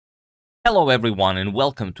Hello everyone and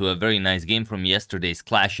welcome to a very nice game from yesterday's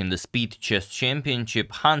clash in the Speed Chess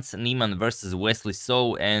Championship. Hans Niemann versus Wesley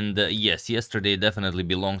So, and yes, yesterday definitely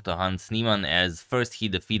belonged to Hans Niemann, as first he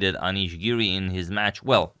defeated Anish Giri in his match.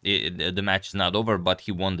 Well, the match is not over, but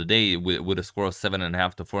he won the day with a score of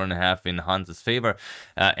 7.5 to 4.5 in Hans's favor,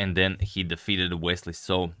 and then he defeated Wesley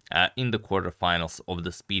So in the quarterfinals of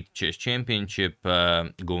the Speed Chess Championship,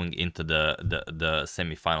 going into the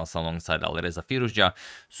semifinals alongside Alireza Firuzja.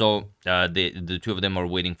 So the two of them are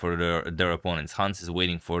waiting for their opponents. Hans is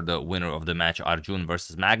waiting for the winner of the match, Arjun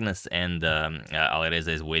versus Magnus, and Alireza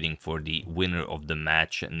is waiting for the winner of the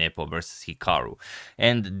match, Nepo versus Hikaru.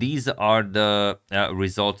 And these are the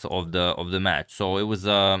results of the match. So it was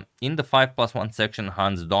in the 5+1 section,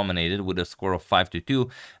 Hans dominated with a score of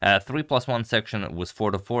 5-2. 3+1 section was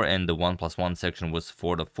 4-4, and the 1+1 section was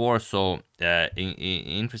 4-4. So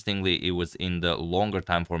interestingly, it was in the longer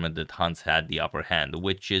time format that Hans had the upper hand,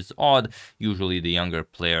 which is odd. Usually the younger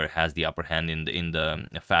player has the upper hand in the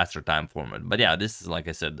faster time format. But yeah, this is, like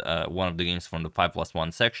I said, one of the games from the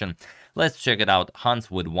 5+1 section. Let's check it out.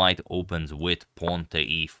 Hans with white opens with pawn to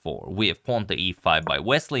e4. We have pawn to e5 by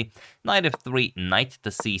Wesley, knight f3, knight to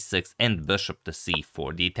c6, and bishop to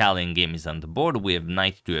c4. The Italian game is on the board. We have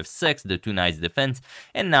knight to f6, the two knights defense,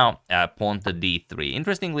 and now pawn to d3.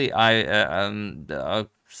 Interestingly,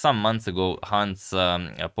 some months ago, Hans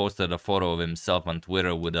posted a photo of himself on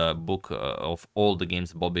Twitter with a book of all the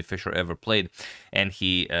games Bobby Fischer ever played, and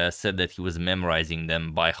he said that he was memorizing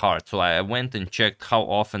them by heart. So I went and checked how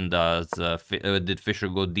often did Fischer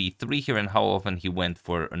go d3 here, and how often he went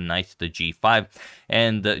for knight to g5.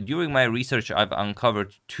 And during my research, I've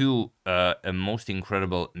uncovered two most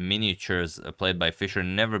incredible miniatures played by Fischer,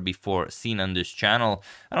 never before seen on this channel.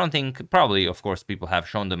 I don't think, probably, of course, people have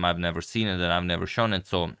shown them. I've never seen it, and I've never shown it,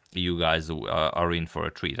 so you guys are in for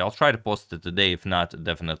a treat. I'll try to post it today, if not,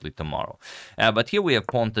 definitely tomorrow. But here we have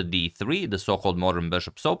pawn to d3, the so-called modern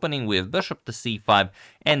bishop's opening. We have bishop to c5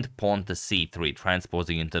 and pawn to c3,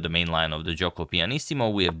 transposing into the main line of the Giuoco Pianissimo.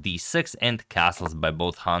 We have d6 and castles by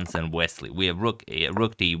both Hans and Wesley. We have rook to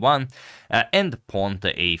e1 and pawn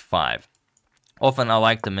to a5. Often I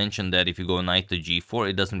like to mention that if you go knight to g4,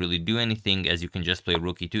 it doesn't really do anything, as you can just play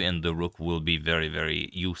rook e2 and the rook will be very, very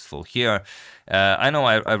useful here. I know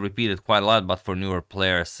I repeat it quite a lot, but for newer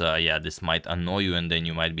players, yeah, this might annoy you, and then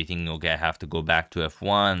you might be thinking, okay, I have to go back to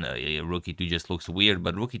f1, rook e2 just looks weird,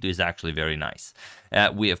 but rook e2 is actually very nice.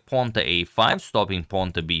 We have pawn to a5, stopping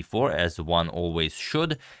pawn to b4, as one always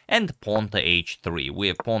should, and pawn to h3. We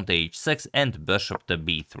have pawn to h6 and bishop to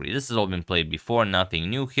b3. This has all been played before, nothing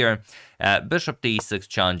new here. Bishop to e6,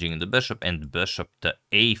 challenging the bishop, and bishop to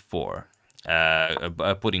a4.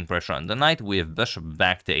 Putting pressure on the knight. We have bishop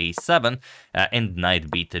back to a7 and knight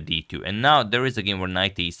b to d2. And now there is a game where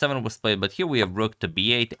knight to e7 was played, but here we have rook to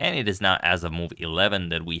b8, and it is now as of move 11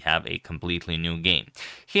 that we have a completely new game,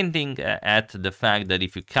 hinting at the fact that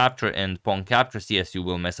if you capture and pawn captures, yes, you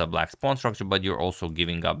will mess up black's pawn structure, but you're also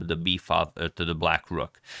giving up the b file to the black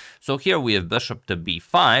rook. So here we have bishop to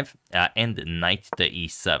b5 and knight to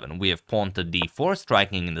e7. We have pawn to d4,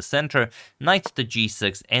 striking in the center, knight to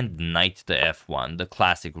g6, and knight to f1, the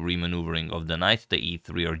classic remaneuvering of the knight to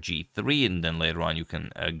e3 or g3, and then later on you can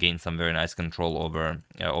gain some very nice control over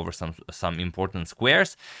some important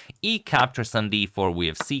squares. E captures on d4, we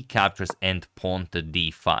have c captures and pawn to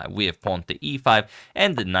d5. We have pawn to e5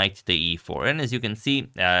 and knight to e4, and as you can see,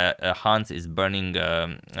 Hans is burning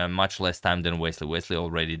much less time than Wesley. Wesley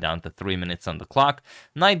already down to 3 minutes on the clock.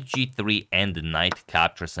 Knight g3 and knight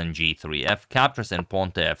captures on g3, f captures and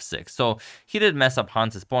pawn to f6. So he did mess up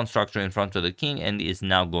Hans's pawn structure in front of the king, and is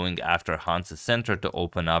now going after Hans's center to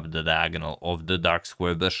open up the diagonal of the dark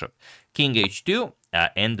square bishop. King h2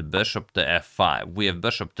 and bishop to f5. We have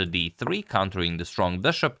bishop to d3, countering the strong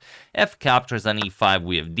bishop. F captures on e5.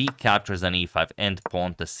 We have d captures on e5 and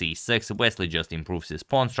pawn to c6. Wesley just improves his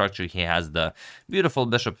pawn structure. He has the beautiful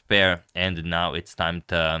bishop pair, and now it's time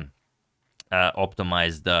to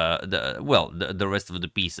optimize the rest of the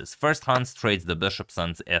pieces. First, Hans trades the bishops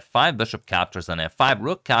on f5, bishop captures on f5,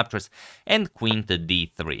 rook captures, and queen to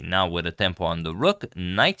d3. Now with a tempo on the rook,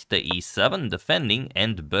 knight to e7, defending,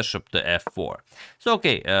 and bishop to f4. So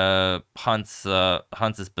okay,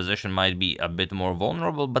 Hans's position might be a bit more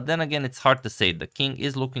vulnerable, but then again, it's hard to say. The king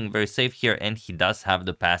is looking very safe here, and he does have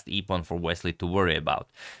the passed e-pawn for Wesley to worry about.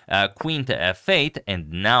 Queen to f8,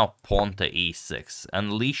 and now pawn to e6,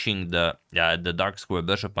 unleashing the the dark square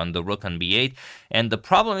bishop on the rook on b8, and the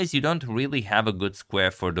problem is you don't really have a good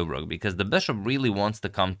square for the rook, because the bishop really wants to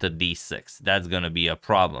come to d6. That's going to be a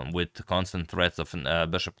problem with constant threats of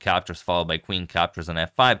bishop captures followed by queen captures on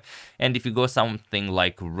f5, and if you go something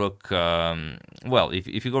like rook, well,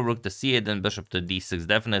 if you go rook to c8, then bishop to d6,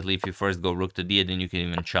 definitely. If you first go rook to d8, then you can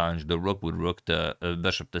even challenge the rook with rook to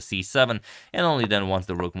bishop to c7, and only then once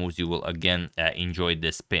the rook moves, you will again enjoy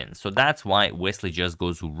this pin. So that's why Wesley just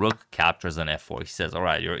goes rook captures on f4. He says, all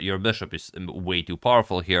right, your bishop is way too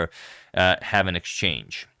powerful here, have an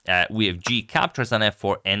exchange. We have g captures on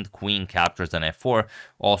f4 and queen captures on f4,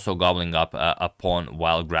 also gobbling up a pawn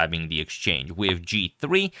while grabbing the exchange. We have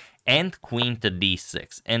g3 and queen to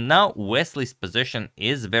d6. And now Wesley's position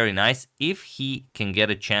is very nice if he can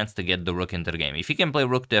get a chance to get the rook into the game. If he can play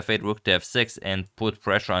rook to f8, rook to f6, and put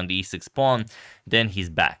pressure on the e6 pawn, then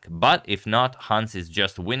he's back. But if not, Hans is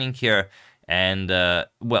just winning here. And,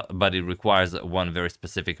 well, but it requires one very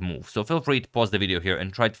specific move. So feel free to pause the video here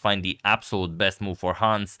and try to find the absolute best move for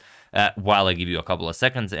Hans while I give you a couple of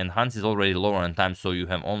seconds. And Hans is already lower on time, so you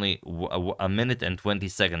have only a minute and 20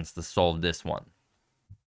 seconds to solve this one.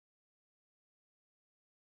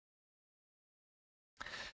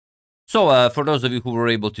 So for those of you who were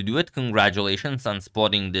able to do it, congratulations on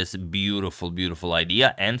spotting this beautiful, beautiful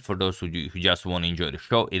idea. And for those who just want to enjoy the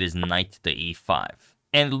show, it is knight to e5.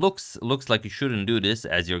 And looks like you shouldn't do this,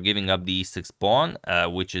 as you're giving up the e6 pawn,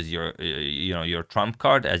 which is your your trump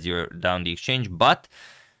card as you're down the exchange. But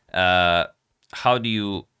how do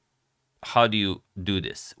you do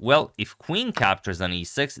this? Well, if queen captures on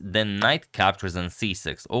e6, then knight captures on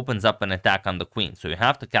c6, opens up an attack on the queen. So you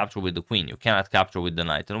have to capture with the queen. You cannot capture with the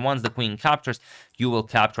knight. And once the queen captures, you will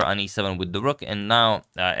capture on e7 with the rook. And now,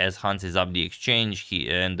 as Hans is up the exchange, he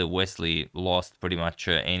and Wesley lost pretty much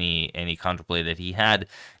any counterplay that he had.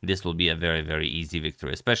 This will be a very, very easy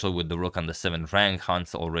victory, especially with the rook on the 7th rank.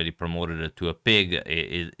 Hans already promoted it to a pig.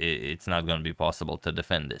 It's not going to be possible to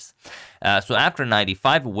defend this. So after knight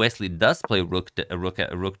e5, Wesley does play rook to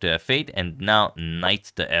f8, and now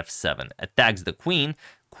knight to f7. Attacks the queen,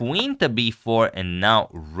 queen to b4, and now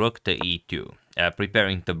rook to e2.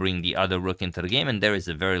 Preparing to bring the other rook into the game, and there is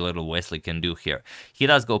a very little Wesley can do here. He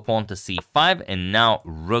does go pawn to c5, and now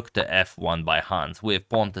rook to f1 by Hans. We have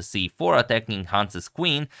pawn to c4 attacking Hans's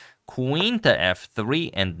queen, queen to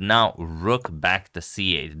f3, and now rook back to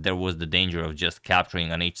c8. There was the danger of just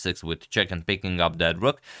capturing on h6 with check and picking up that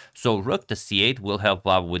rook. So rook to c8 will help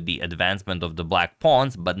out with the advancement of the black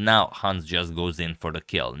pawns, but now Hans just goes in for the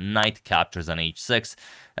kill. Knight captures on h6.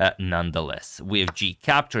 Nonetheless, we have g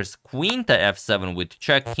captures, queen to f7 with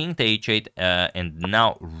check, king to h8, and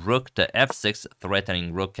now rook to f6,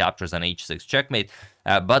 threatening rook captures on h6 checkmate.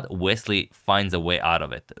 But Wesley finds a way out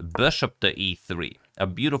of it. Bishop to e3. A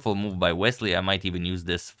beautiful move by Wesley. I might even use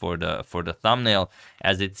this for the thumbnail,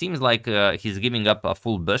 as it seems like he's giving up a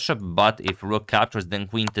full bishop, but if rook captures, then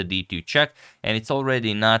queen to d2 check, and it's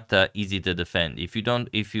already not easy to defend. If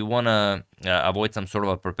you want to avoid some sort of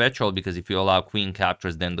a perpetual, because if you allow queen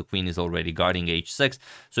captures, then the queen is already guarding h6,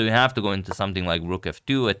 so you have to go into something like rook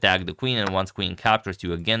f2, attack the queen, and once queen captures,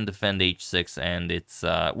 you again defend h6, and it's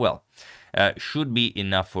well, should be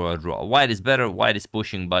enough for a draw. White is better, white is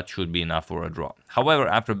pushing, but should be enough for a draw. However,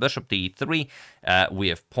 after bishop to e3, we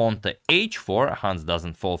have pawn to h4. Hans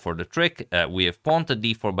doesn't fall for the trick. We have pawn to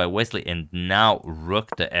d4 by Wesley, and now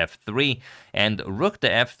rook to f3. And rook to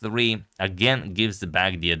f3 again gives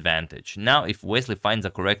back the advantage. Now, if Wesley finds a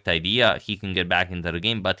correct idea, he can get back into the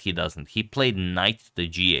game, but he doesn't. He played knight to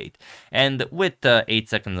g8. And with 8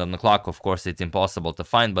 seconds on the clock, of course, it's impossible to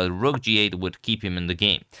find, but rook g8 would keep him in the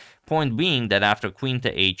game. Point being that after queen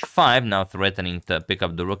to h5, now threatening to pick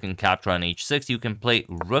up the rook and capture on h6, you can play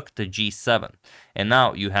rook to g7. And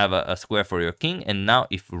now you have a square for your king. And now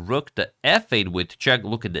if rook to f8 with check,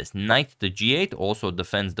 look at this. Knight to g8 also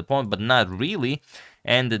defends the pawn, but not really.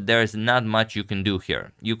 And there's not much you can do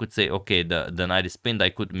here. You could say, okay, the knight is pinned. I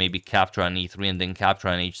could maybe capture on e3 and then capture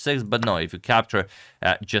on h6. But no, if you capture,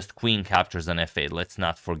 just queen captures on f8. Let's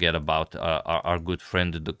not forget about our good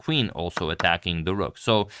friend the queen also attacking the rook.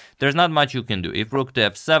 So there's not much you can do. If rook to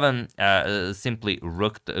f7, simply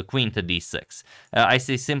queen to d6. I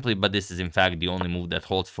say simply, but this is in fact the only move that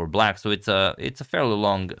holds for black. So it's a fairly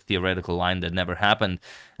long theoretical line that never happened.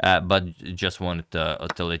 But just wanted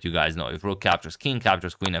to let you guys know. If rook captures, king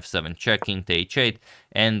captures, queen f7 check, king to h8,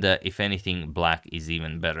 and if anything, black is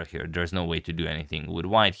even better here. There's no way to do anything with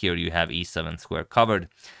white here. You have e7 square covered,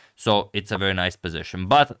 so it's a very nice position.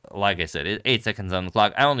 But like I said, 8 seconds on the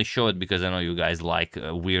clock. I only show it because I know you guys like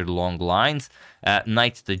weird long lines.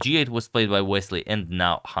 Knight to g8 was played by Wesley, and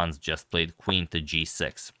now Hans just played queen to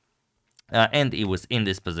g6. And it was in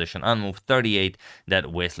this position on move 38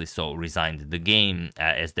 that Wesley So resigned the game,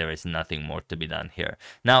 as there is nothing more to be done here.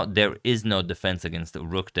 Now, there is no defense against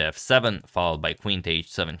rook to f7, followed by queen to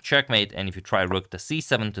h7 checkmate, and if you try rook to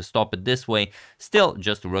c7 to stop it this way, still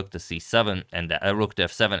just rook to c7, and rook to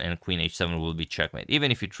f7 and queen h7 will be checkmate.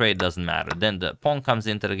 Even if you trade, doesn't matter. Then the pawn comes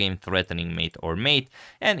into the game, threatening mate or mate,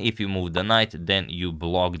 and if you move the knight, then you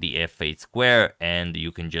block the f8 square, and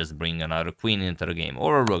you can just bring another queen into the game,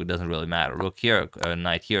 or a rook, doesn't really matter. Rook here,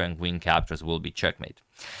 knight here, and queen captures will be checkmate.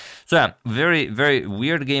 So yeah, very, very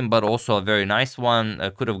weird game, but also a very nice one.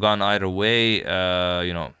 Could have gone either way.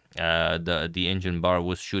 You know, the engine bar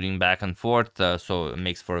was shooting back and forth, so it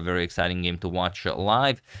makes for a very exciting game to watch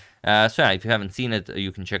live. So yeah, if you haven't seen it,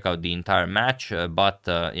 you can check out the entire match, but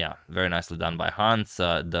yeah, very nicely done by Hans.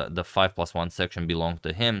 The 5+1 section belonged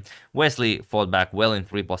to him. Wesley fought back well in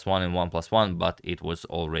 3+1 and 1+1, but it was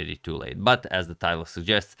already too late. But as the title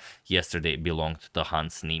suggests, yesterday belonged to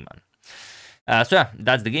Hans Niemann. So yeah,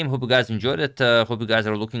 that's the game. Hope you guys enjoyed it. Hope you guys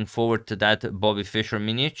are looking forward to that Bobby Fischer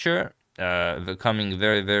miniature coming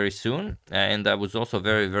very, very soon. And I was also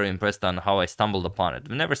very, very impressed on how I stumbled upon it.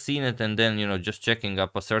 I've never seen it, and then, you know, just checking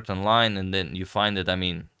up a certain line, and then you find it. I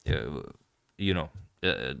mean, you know,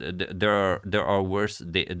 there are worse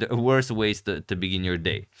ways to begin your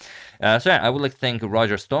day. So yeah, I would like to thank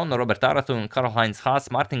Roger Stone, Robert Aratun, Karl-Heinz Haas,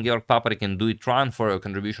 Martin Georg Paparik, and Dui Tran for your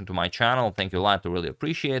contribution to my channel. Thank you a lot, I really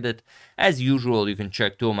appreciate it. As usual, you can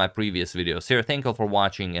check 2 of my previous videos here. Thank you for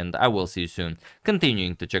watching, and I will see you soon,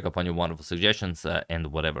 continuing to check up on your wonderful suggestions and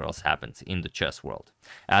whatever else happens in the chess world.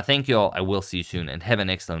 Thank you all, I will see you soon, and have an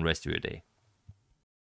excellent rest of your day.